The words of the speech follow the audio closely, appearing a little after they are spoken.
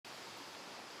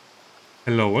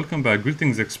Hello, welcome back.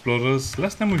 Greetings, explorers.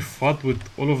 Last time we fought with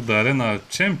all of the arena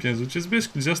champions, which is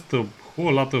basically just a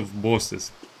whole lot of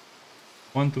bosses.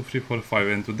 1, 2, 3, 4, 5.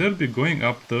 And today we'll be going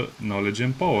up the knowledge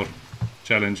and power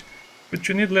challenge, which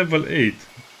you need level 8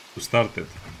 to start it.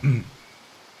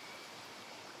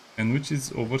 And which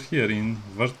is over here in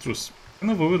Wartales.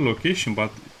 Kind of a weird location,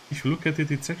 but if you look at it,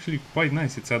 it's actually quite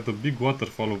nice. It's at the big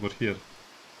waterfall over here.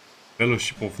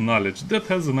 Fellowship of Knowledge. That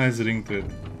has a nice ring to it.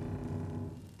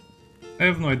 I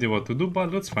have no idea what to do,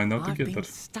 but let's find out together. I've been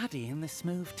studying the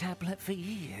smooth tablet for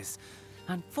years.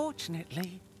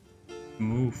 Unfortunately...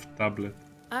 Smooth tablet.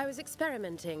 I was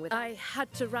experimenting with... I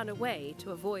had to run away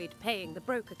to avoid paying the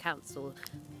broker council.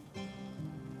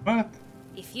 What?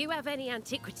 If you have any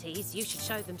antiquities, you should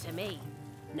show them to me.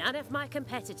 None of my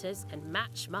competitors can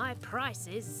match my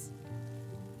prices.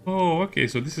 Oh, okay,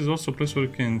 so this is also a place where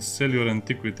you can sell your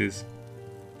antiquities.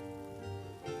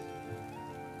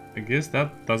 I guess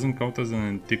that doesn't count as an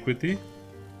antiquity.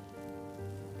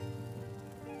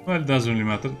 Well, it doesn't really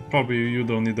matter. Probably you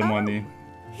don't need the money.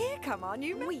 Here come our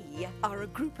new... We are a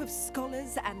group of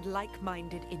scholars and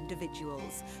like-minded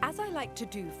individuals. As I like to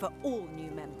do for all new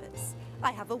members,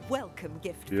 I have a welcome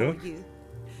gift for you.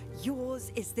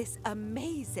 Yours is this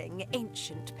amazing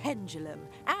ancient pendulum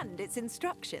and its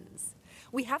instructions.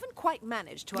 We haven't quite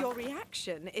managed to... Your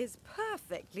reaction is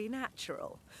perfectly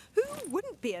natural. Who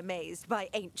wouldn't be amazed by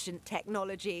ancient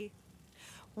technology?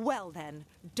 Well then,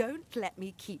 don't let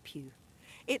me keep you.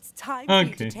 It's time for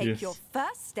you to take your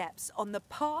first steps on the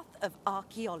path of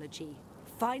archaeology.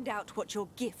 Find out what your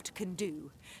gift can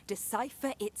do.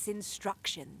 Decipher its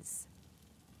instructions.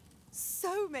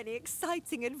 So many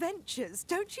exciting adventures,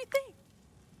 don't you think?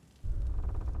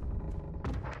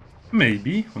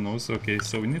 Maybe, who knows? Okay,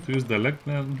 so we need to use the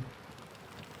lectern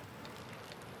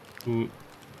to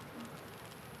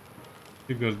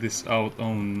figure this out.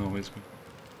 Oh no, it's good.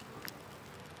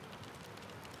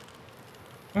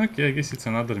 Okay, I guess it's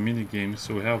another mini game,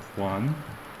 so we have one.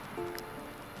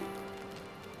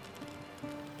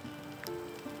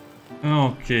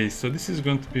 Okay, so this is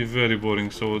going to be very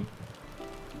boring, so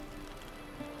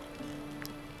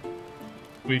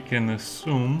we can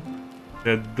assume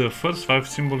that the first 5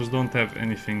 symbols don't have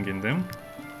anything in them.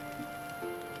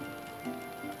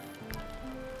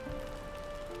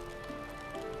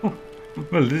 Oh,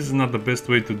 well, this is not the best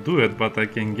way to do it, but I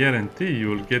can guarantee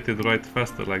you'll get it right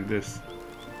faster like this.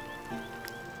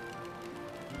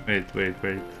 Wait.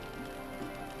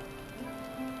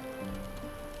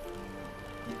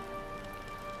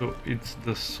 So it's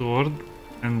the sword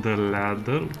and the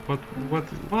ladder.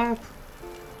 What?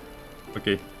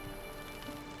 Okay.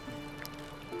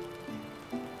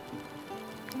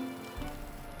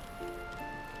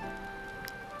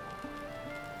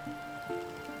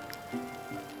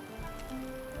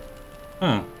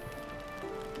 Huh.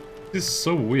 This is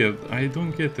so weird. I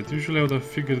don't get it. Usually I would have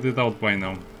figured it out by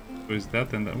now. So is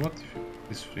that and what if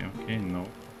this free? Okay, no.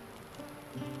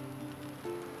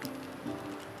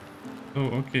 Oh,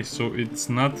 okay, so it's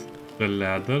not the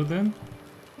ladder then?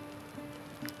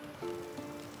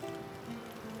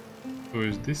 So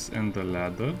is this and the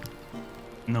ladder?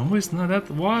 No, it's not that.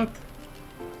 What?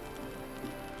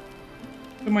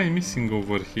 What am I missing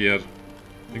over here?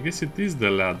 I guess it is the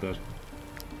ladder.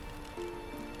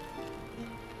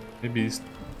 Maybe it's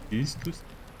these two.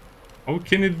 How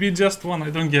can it be just one?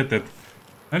 I don't get it.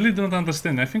 I really don't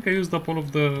understand. I think I used up all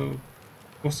of the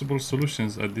possible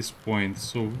solutions at this point.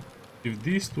 So if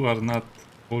these two are not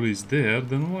always there,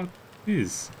 then what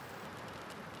is?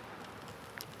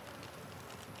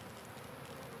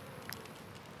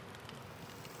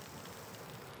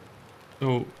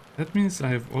 So that means I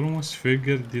have almost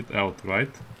figured it out,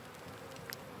 right?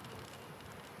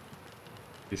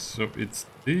 Okay, so it's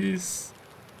this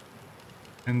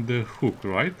and the hook,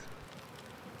 right?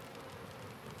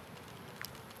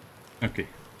 Okay,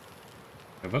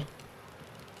 whatever.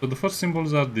 So the first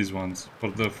symbols are these ones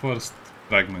for the first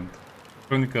fragment.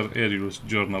 Chronicle Erius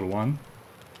Journal 1.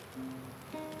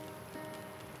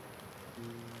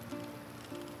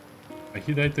 A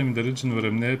hid item in the region where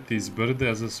Remnant is buried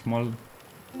as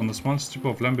on a small strip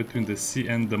of land between the sea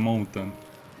and the mountain.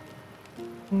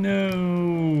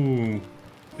 No!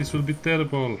 This will be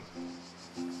terrible.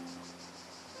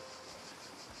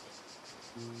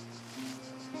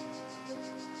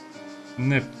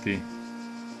 Nepti.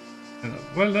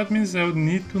 Well, that means I would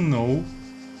need to know.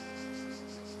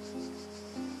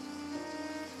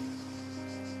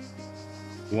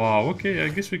 Wow, okay, I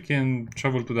guess we can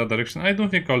travel to that direction. I don't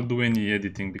think I'll do any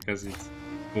editing because it's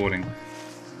boring.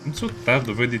 I'm so tired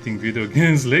of editing video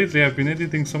games lately. I've been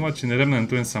editing so much in Remnant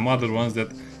 2 and some other ones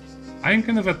that I'm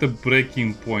kind of at a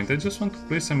breaking point. I just want to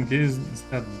play some games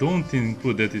that don't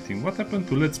include editing. What happened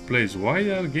to Let's Plays? Why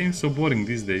are games so boring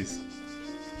these days?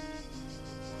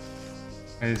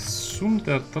 I assume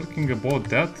they're talking about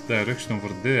that direction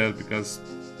over there, because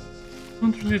I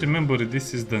don't really remember if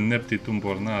this is the Nepti tomb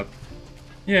or not.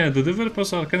 Yeah, the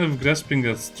developers are kind of grasping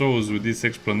at straws with these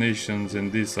explanations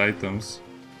and these items.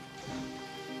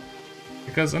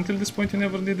 Because until this point you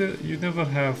never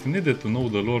have needed to know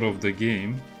the lore of the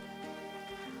game.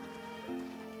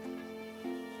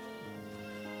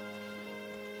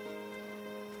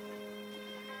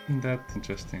 That's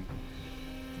interesting.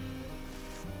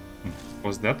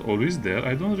 Was that always there?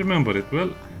 I don't remember it.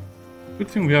 Well, good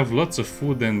thing we have lots of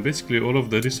food and basically all of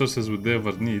the resources we'd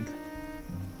ever need.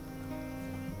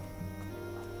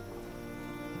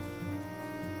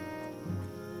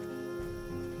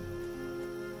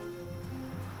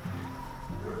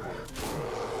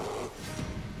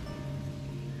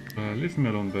 Leave me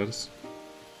alone, bears.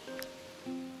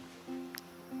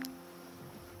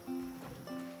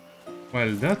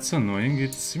 While that's annoying,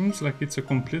 it seems like it's a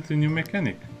completely new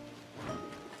mechanic.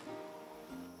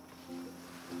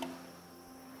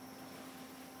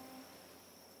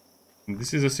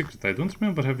 This is a secret. I don't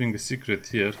remember having a secret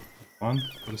here. One,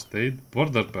 first aid,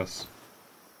 border pass.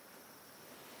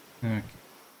 Okay.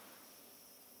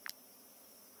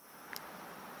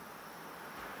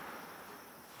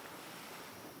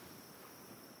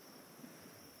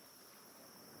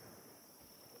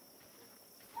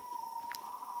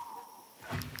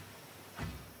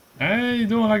 I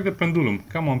don't like the pendulum.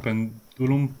 Come on,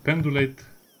 pendulum, pendulate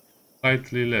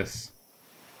slightly less.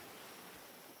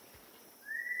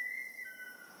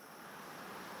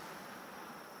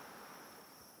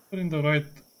 We're in the right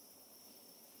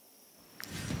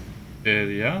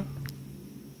area.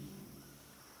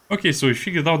 Okay, so we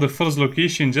figured out the first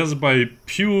location just by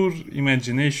pure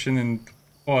imagination and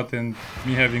thought and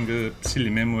me having a silly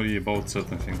memory about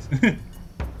certain things.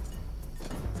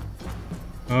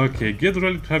 Okay, get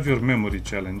ready to have your memory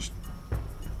challenged.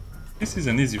 This is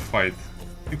an easy fight.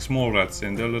 6 more rats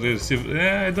and they'll receive...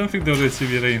 I don't think they'll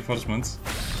receive reinforcements.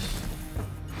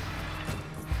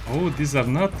 Oh, these are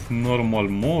not normal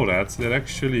mole rats, they're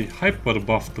actually hyper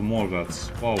buffed mole rats.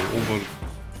 Wow, over...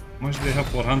 How much they have?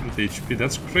 400 HP,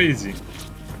 that's crazy.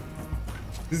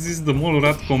 This is the mole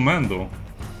rat commando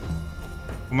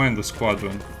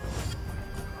squadron.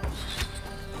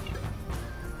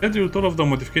 With all of the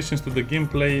modifications to the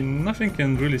gameplay, nothing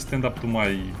can really stand up to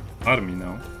my army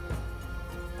now.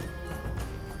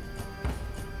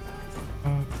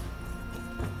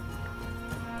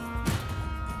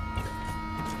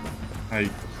 I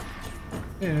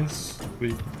guess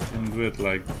we can do it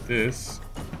like this.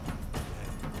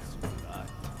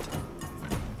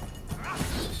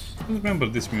 I remember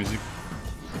this music.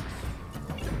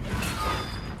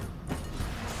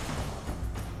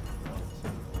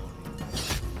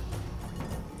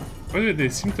 By the way, they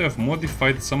seem to have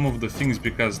modified some of the things,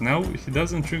 because now he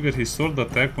doesn't trigger his sword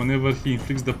attack whenever he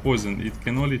inflicts the poison. It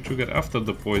can only trigger after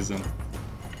the poison.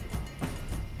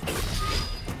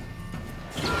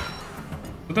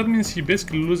 So that means he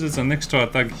basically loses an extra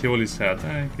attack he always had.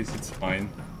 I guess it's fine.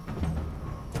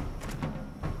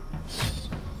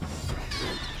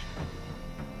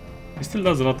 He still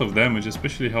does a lot of damage,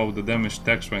 especially how the damage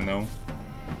stacks right now.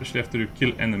 Especially after you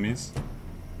kill enemies.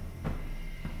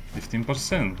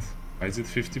 15%. Why is it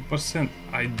 50%?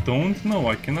 I don't know,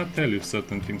 I cannot tell you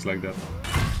certain things like that.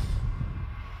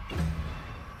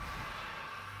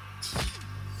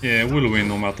 Yeah, we'll win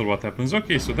no matter what happens.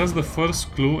 Okay, so that's the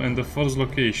first clue and the first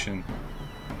location.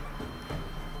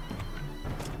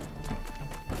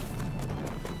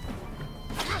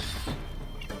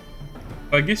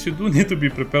 I guess you do need to be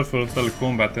prepared for total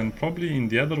combat, and probably in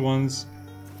the other ones...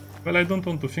 Well, I don't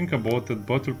want to think about it,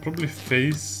 but you'll probably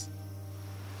face...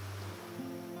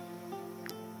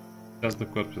 Just the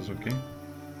corpses, okay?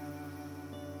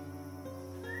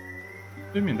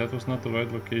 What do you mean, that was not the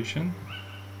right location?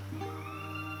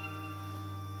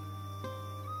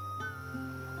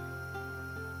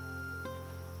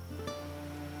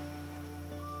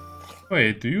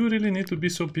 Wait, do you really need to be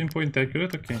so pinpoint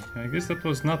accurate? Okay, I guess that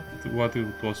was not what it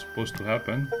was supposed to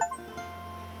happen.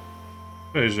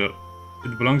 Treasure.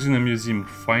 It belongs in a museum.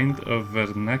 Find a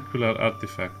vernacular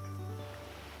artifact.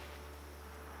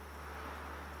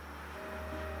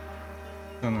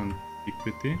 An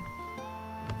antiquity.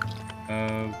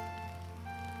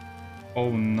 Oh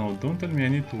no, don't tell me I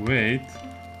need to wait.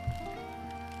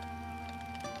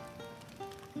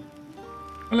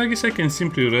 Well, I guess I can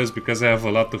simply rest because I have a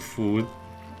lot of food.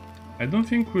 I don't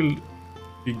think we'll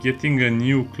be getting a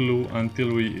new clue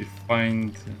until we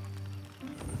find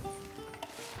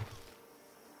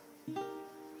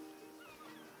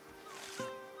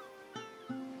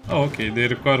Oh, okay, they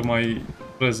require my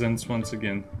presence once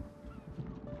again.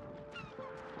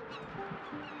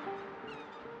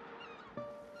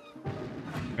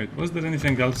 Wait, was there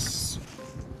anything else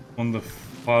on the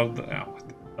farther? Oh,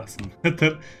 it doesn't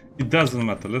matter. It doesn't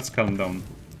matter. Let's calm down.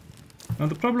 Now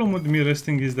the problem with me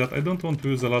resting is that I don't want to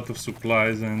use a lot of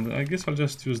supplies, and I guess I'll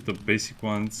just use the basic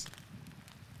ones.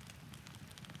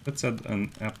 Let's add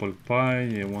an apple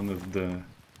pie, one of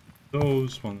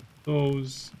those, one of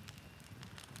those.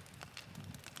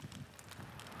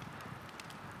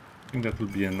 I think that will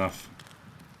be enough.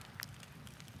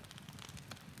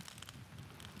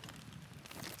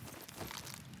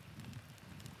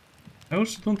 I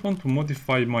also don't want to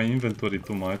modify my inventory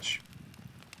too much.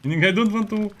 Meaning I don't want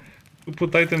to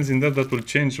put items in there that will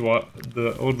change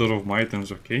the order of my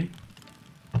items, okay?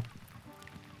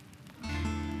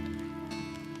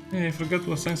 Hey, I forgot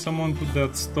to assign someone to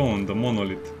that stone, the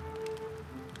monolith.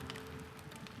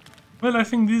 Well, I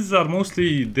think these are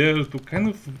mostly there to kind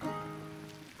of...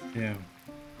 yeah.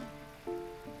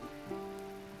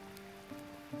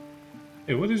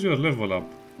 Hey, what is your level up?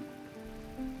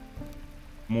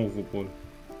 Movable.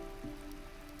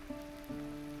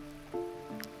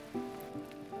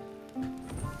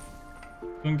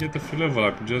 Don't get a free level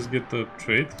up, you just get a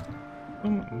trait.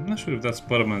 I'm not sure if that's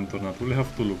permanent or not, we'll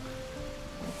have to look.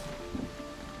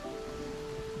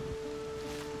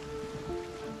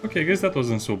 Okay, I guess that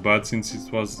wasn't so bad since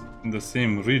it was in the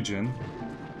same region.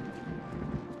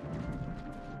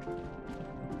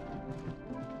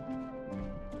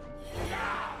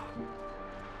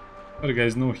 Sorry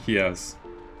guys, no Hias.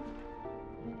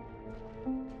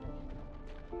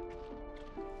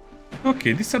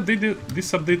 Okay, this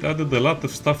update added a lot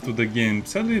of stuff to the game.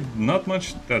 Sadly, not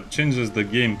much that changes the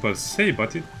game per se,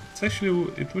 but it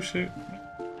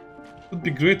would be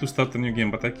great to start a new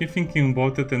game. But I keep thinking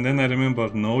about it, and then I remember,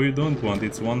 no, you don't want.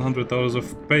 It's 100 hours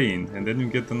of pain, and then you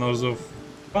get 10 hours of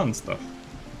fun stuff.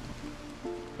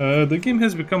 The game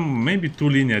has become maybe too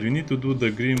linear. You need to do the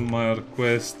Grimoire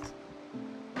quest.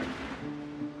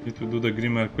 You need to do the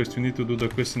Grimoire quest. You need to do the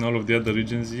quest in all of the other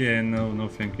regions. Yeah, no,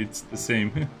 thank you. It's the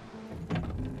same.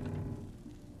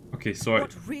 Okay, so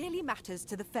what really matters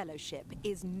to the Fellowship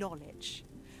is knowledge.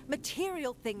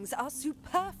 Material things are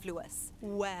superfluous.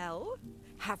 Well,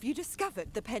 have you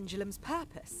discovered the Pendulum's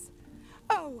purpose?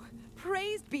 Oh,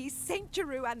 praised be Saint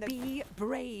Jeru and be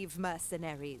brave,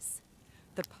 mercenaries.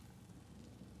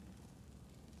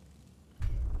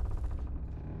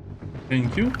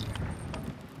 Thank you.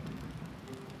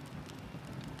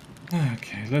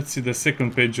 Okay, let's see the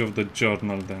second page of the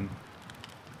journal then.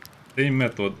 Same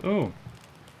method. Oh.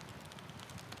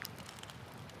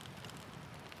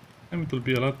 And it will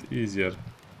be a lot easier.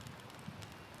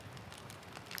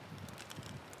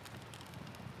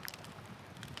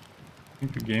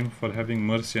 Thank you, game, for having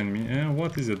mercy on me.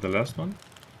 What is it, the last one?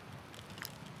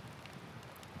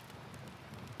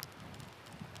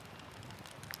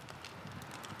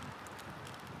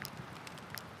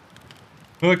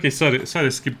 Okay, sorry, I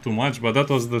skipped too much, but that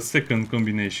was the second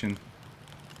combination.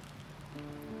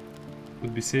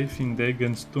 Would be safe in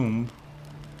Dagon's tomb.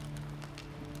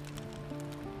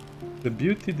 The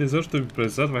beauty deserves to be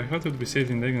preserved. I thought it would be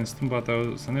safe in Dagon's tomb, but I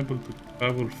was unable to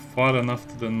travel far enough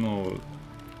to the north.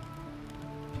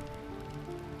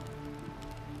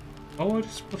 How are you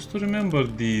supposed to remember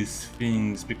these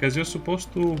things? Because you're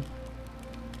supposed to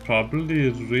probably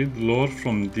read lore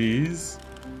from these,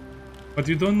 but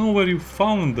you don't know where you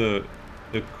found the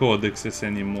codexes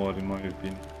anymore, in my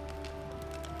opinion.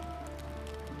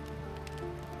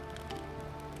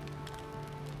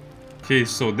 Okay,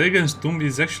 so Dagon's tomb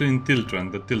is actually in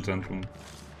Tiltran, the Tiltran room.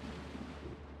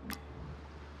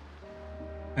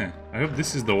 I hope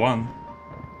this is the one.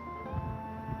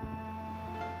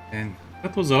 And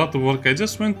that was a lot of work. I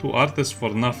just went to Artes for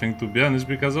nothing, to be honest,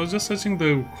 because I was just searching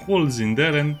the holes in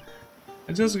there and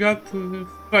I just got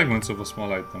fragments of a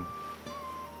small item.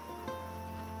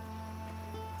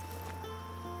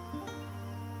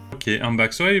 Okay, I'm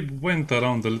back. So I went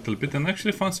around a little bit and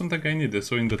actually found something I needed.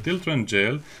 So in the Tiltran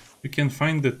jail, you can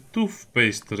find the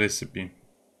toothpaste recipe.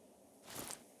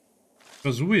 It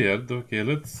was weird. Okay,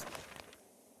 let's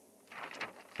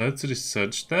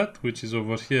research that, which is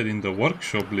over here in the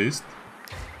workshop list.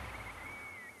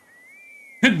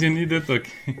 And you need it?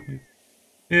 Okay.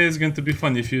 Yeah, it's going to be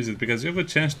fun if you use it, because you have a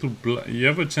chance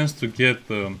to get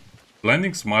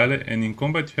blinding smile, and in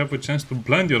combat you have a chance to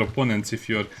blind your opponents if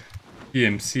your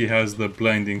PMC has the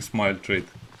blinding smile trait.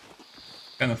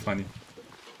 Kind of funny.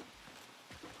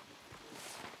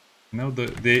 Now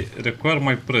they require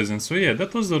my presence. So yeah,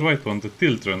 that was the right one, the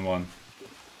Tiltran one.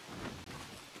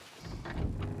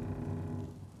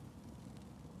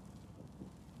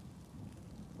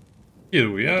 Here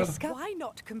we are. Why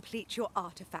not complete your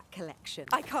artifact collection?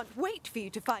 I can't wait for you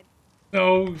to find...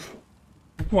 Oh,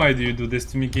 why do you do this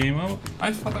to me, game? Oh,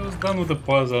 I thought I was done with the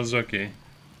puzzles. Okay.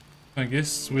 I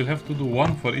guess we'll have to do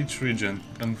one for each region.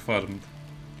 Confirmed.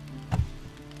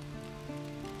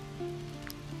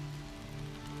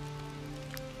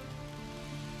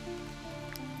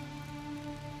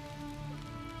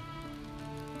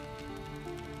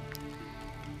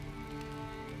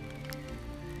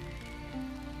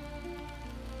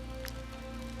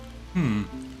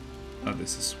 Oh,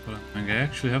 this is what I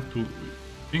actually have to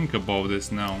think about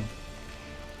this now.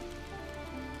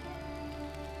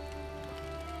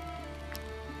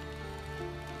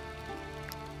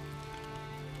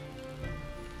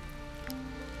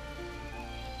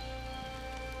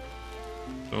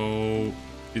 So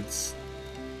it's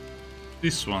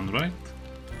this one, right?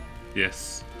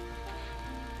 Yes.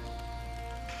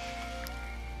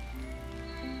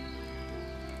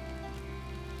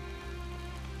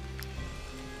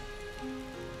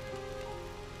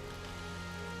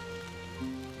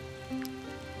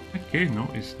 Okay, no,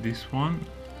 it's this one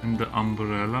and the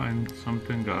umbrella and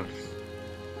something else.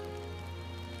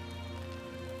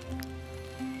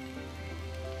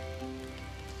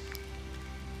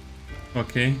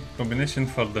 Okay, combination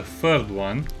for the third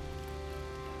one.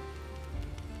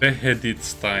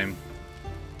 Beheaded's time.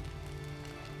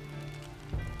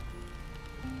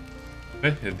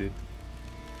 Beheaded.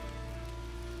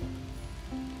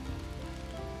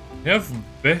 We have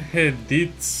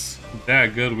Beheaded's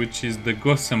dagger, which is the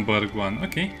Gothenburg one.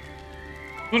 Okay.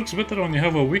 Works better when you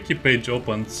have a wiki page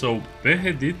open. So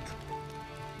Beheaded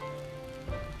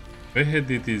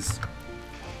is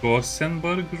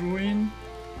Gothenburg ruin.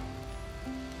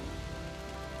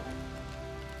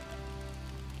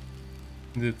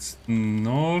 It's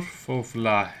north of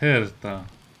La Herta,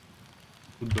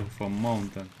 foot of a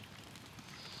mountain.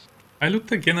 I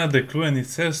looked again at the clue and it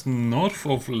says north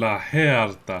of La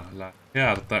Herta,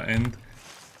 and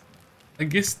I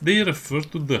guess they refer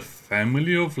to the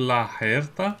family of La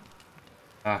Herta.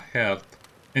 La Herta.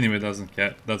 Anyway,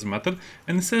 doesn't matter.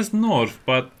 And it says north,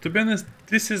 but to be honest,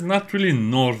 this is not really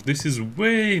north. This is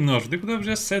way north. They could have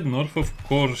just said north of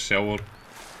Corsia or...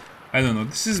 I don't know,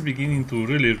 this is beginning to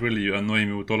really annoy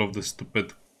me with all of the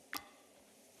stupid...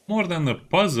 More than a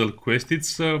puzzle quest,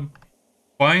 it's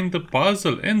find the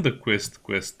puzzle and the quest.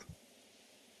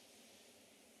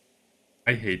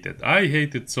 I hate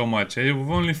it so much. I've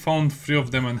only found 3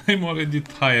 of them and I'm already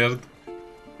tired.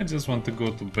 I just want to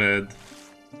go to bed.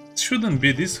 It shouldn't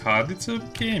be this hard, it's a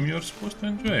game, you're supposed to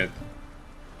enjoy it.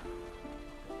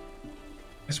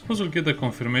 I suppose we'll get the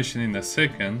confirmation in a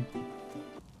second.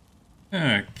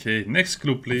 Okay, next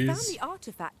clue, please. You found the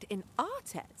artifact in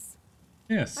Wartales?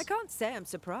 Yes. I can't say I'm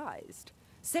surprised.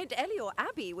 St. Elior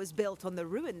Abbey was built on the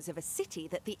ruins of a city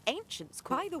that the ancients...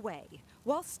 By the way,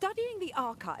 while studying the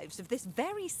archives of this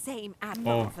very same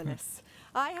marvelous,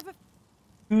 I have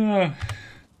a...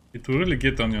 It will really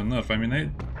get on your nerve. I mean, I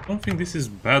don't think this is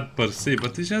bad per se,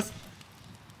 but it's just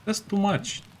too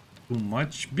much. Too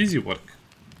much busy work.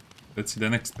 Let's see the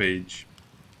next page.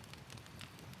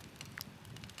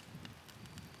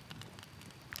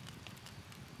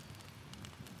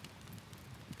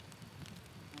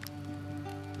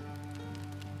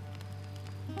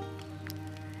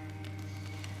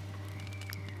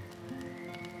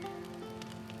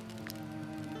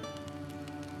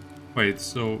 Wait,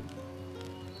 so...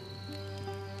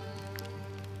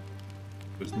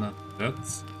 It's not that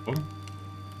simple.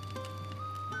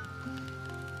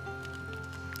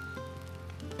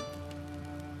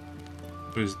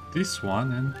 There's this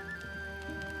one and...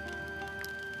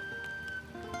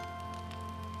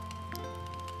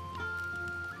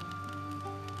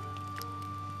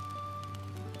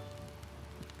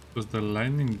 Was the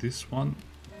lining this one?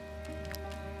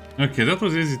 Okay, that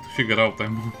was easy to figure out.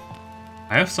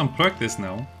 I have some practice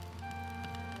now.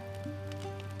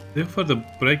 Therefore, the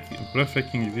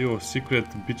breathtaking view of secret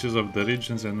beaches of the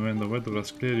regions, and when the weather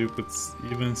was clear, you could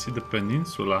even see the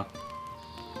peninsula.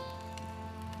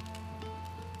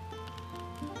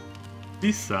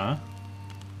 Pisa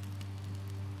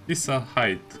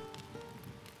height.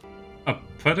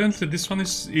 Apparently this one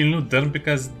is in Ludern,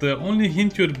 because the only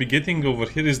hint you'll be getting over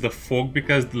here is the fog,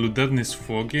 because Ludern is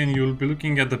foggy and you'll be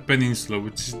looking at the peninsula,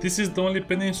 this is the only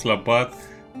peninsula, but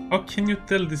how can you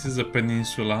tell this is a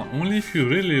peninsula? Only if you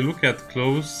really look at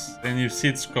close and you see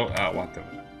it's whatever.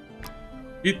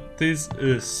 It is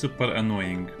super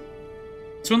annoying.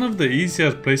 It's one of the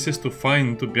easier places to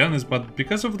find, to be honest, but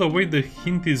because of the way the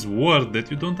hint is worded,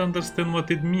 you don't understand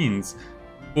what it means.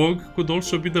 Fog could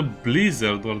also be the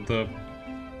blizzard or the...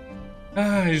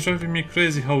 it's driving me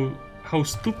crazy how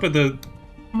stupid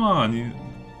Come on,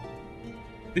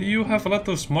 you have a lot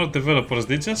of smart developers.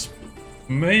 They just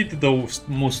made the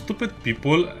most stupid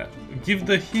people give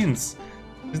the hints.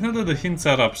 It's not that the hints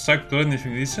are abstract or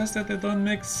anything, it's just that they don't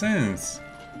make sense.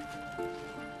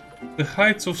 The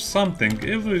heights of something.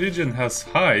 Every region has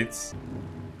heights.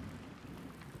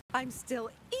 I'm still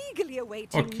eagerly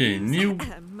awaiting Okay, news.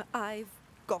 I've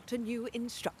got a new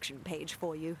instruction page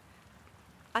for you.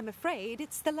 I'm afraid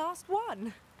it's the last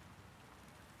one.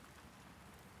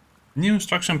 New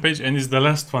instruction page, and it's the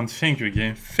last one. Thank you,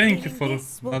 game. Thank you for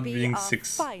not being our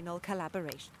 6. Final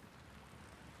collaboration.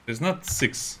 There's not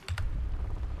 6.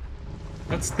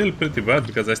 That's still pretty bad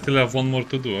because I still have one more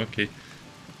to do. Okay,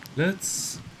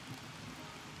 let's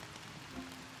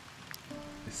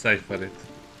decipher it.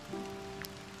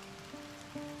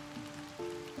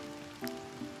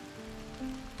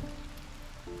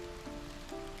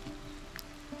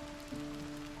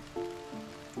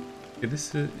 Okay,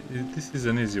 this is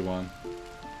an easy one.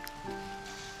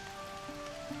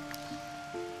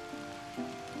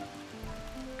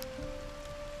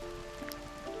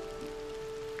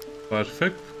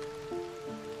 Perfect.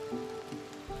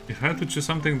 If I had to choose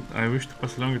something I wish to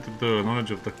pass along to the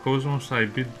knowledge of the cosmos, I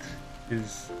bid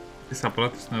this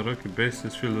apparatus in a rocky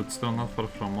basis filled with stone not far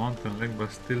from mountain lake,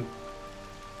 but still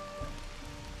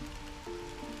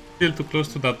too close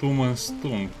to that woman's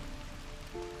tomb.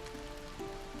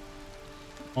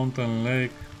 Mountain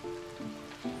lake.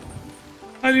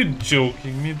 Are you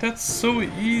joking me? That's so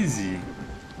easy.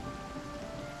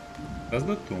 That's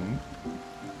the tomb.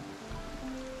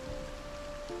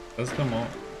 That's the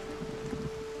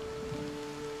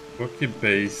rocky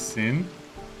basin.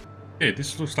 Okay,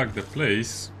 this looks like the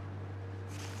place.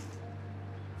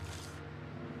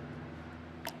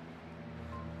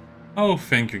 Oh,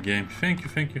 thank you, game. Thank you,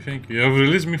 thank you, thank you. You have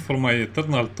released me from my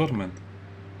eternal torment.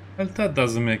 Well, that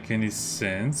doesn't make any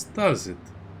sense, does it?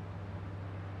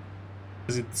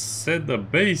 Because it said a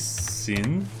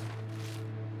basin,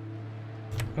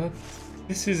 but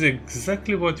this is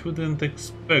exactly what you wouldn't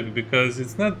expect, because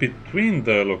it's not between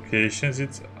the locations,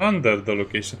 it's under the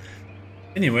location.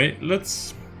 Anyway,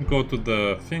 let's go to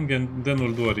the thing and then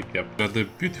we'll do a recap. We got the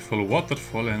beautiful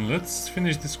waterfall and let's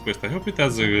finish this quest. I hope it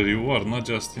has a reward, not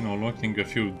just, you know, unlocking a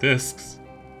few desks.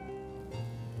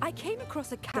 I came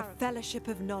across a The Fellowship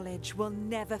of Knowledge will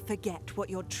never forget what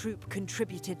your troop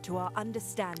contributed to our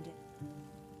understanding.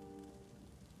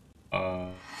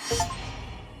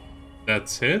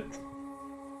 That's it?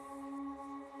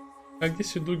 I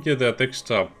guess you do get that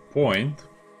extra point.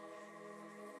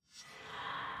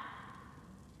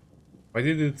 Why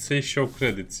did it say show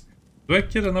credits? Do I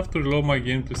care enough to reload my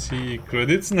game to see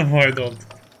credits? No, I don't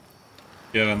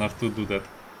care enough to do that.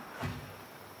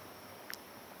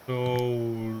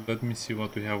 So, let me see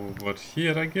what we have over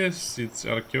here. I guess it's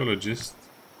archaeologist.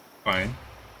 Fine.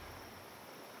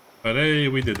 Hooray,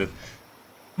 we did it.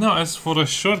 Now, as for a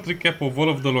short recap of all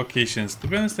of the locations, to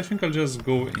be honest, I think I'll just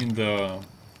go in the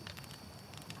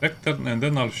lectern and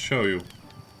then I'll show you.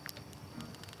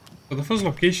 So the first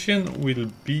location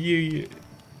will be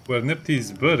where Nepti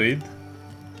is buried,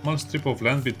 a small strip of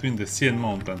land between the sea and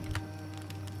mountain.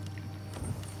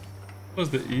 It was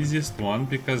the easiest one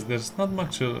because there's not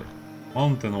much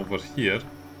mountain over here.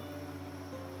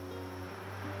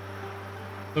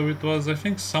 So it was, I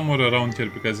think, somewhere around here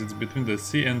because it's between the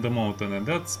sea and the mountain, and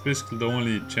that's basically the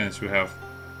only chance you have.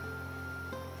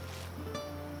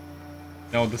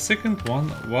 Now the second one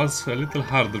was a little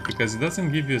harder because it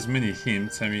doesn't give you as many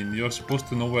hints. I mean, you're supposed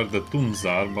to know where the tombs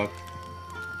are, but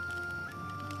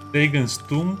Dagon's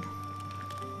tomb,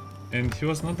 and he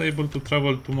was not able to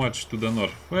travel too much to the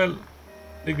north. Well,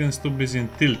 Dagon's tomb is in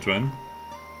Tiltren,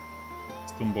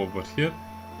 this tomb over here,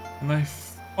 and I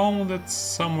found it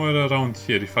somewhere around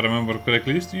here, if I remember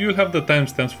correctly. You'll have the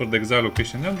timestamps for the exact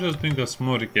location. I'm just doing a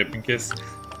small recap in case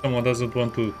someone doesn't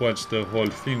want to watch the whole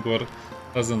thing or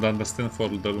doesn't understand for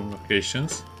the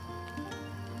locations.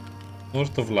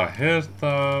 North of La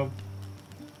Herta,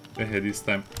 ahead this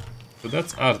time. So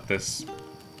that's Artes.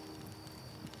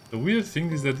 The weird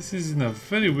thing is that this is in a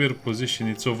very weird position.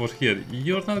 It's over here.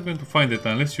 You're not going to find it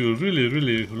unless you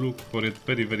really look for it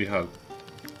very hard.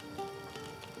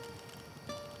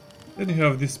 Then you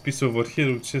have this piece over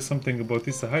here which says something about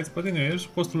Issa Heights, but anyway, you're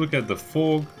supposed to look at the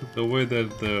fog, the weather,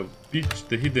 the beach,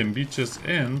 the hidden beaches,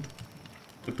 and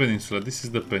the peninsula. This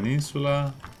is the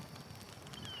peninsula.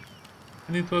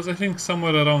 And it was, I think,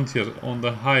 somewhere around here on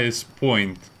the highest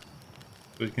point.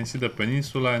 So you can see the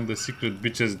peninsula and the secret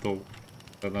beaches, though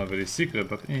they're not very secret,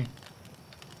 but eh.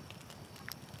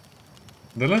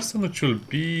 The last one, which will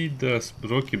be the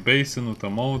rocky basin with a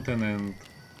mountain and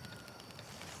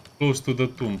close to the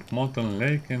tomb. Mountain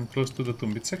Lake and close to the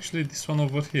tomb. It's actually this one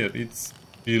over here. It's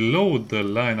below the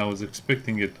line I was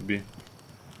expecting it to be.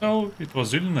 So it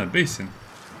was really in a basin.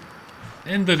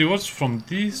 And the rewards from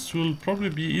this will probably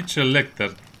be each a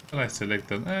lectern. I say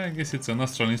lectern. I guess it's an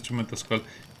astral instrument as well.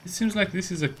 It seems like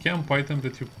this is a camp item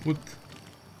that you put.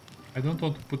 I don't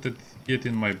want to put it yet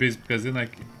in my base because then I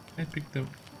pick them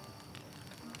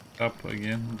up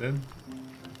again. Then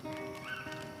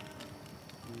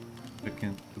I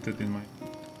can put it in my.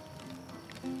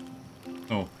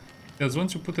 No, because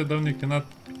once you put it down, you cannot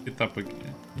pick it up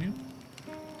again. Yeah?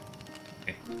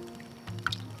 Okay.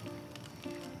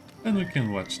 Then we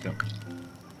can watch them.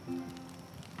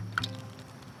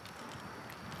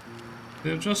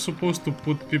 They're just supposed to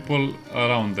put people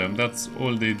around them. That's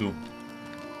all they do.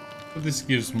 So this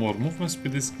gives more movement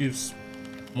speed. This gives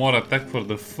more attack for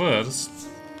the first.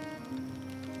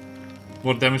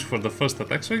 More damage for the first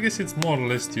attack. So I guess it's more or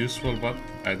less useful, but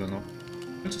I don't know.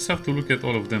 I just have to look at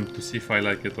all of them to see if I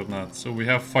like it or not. So we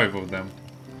have 5 of them.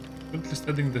 Currently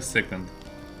studying the second.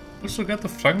 Also got a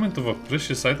fragment of a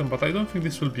precious item, but I don't think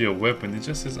this will be a weapon. It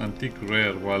just says antique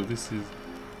rare, while this is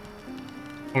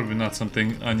probably not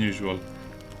something unusual.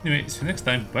 Anyway, see you next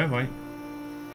time. Bye bye.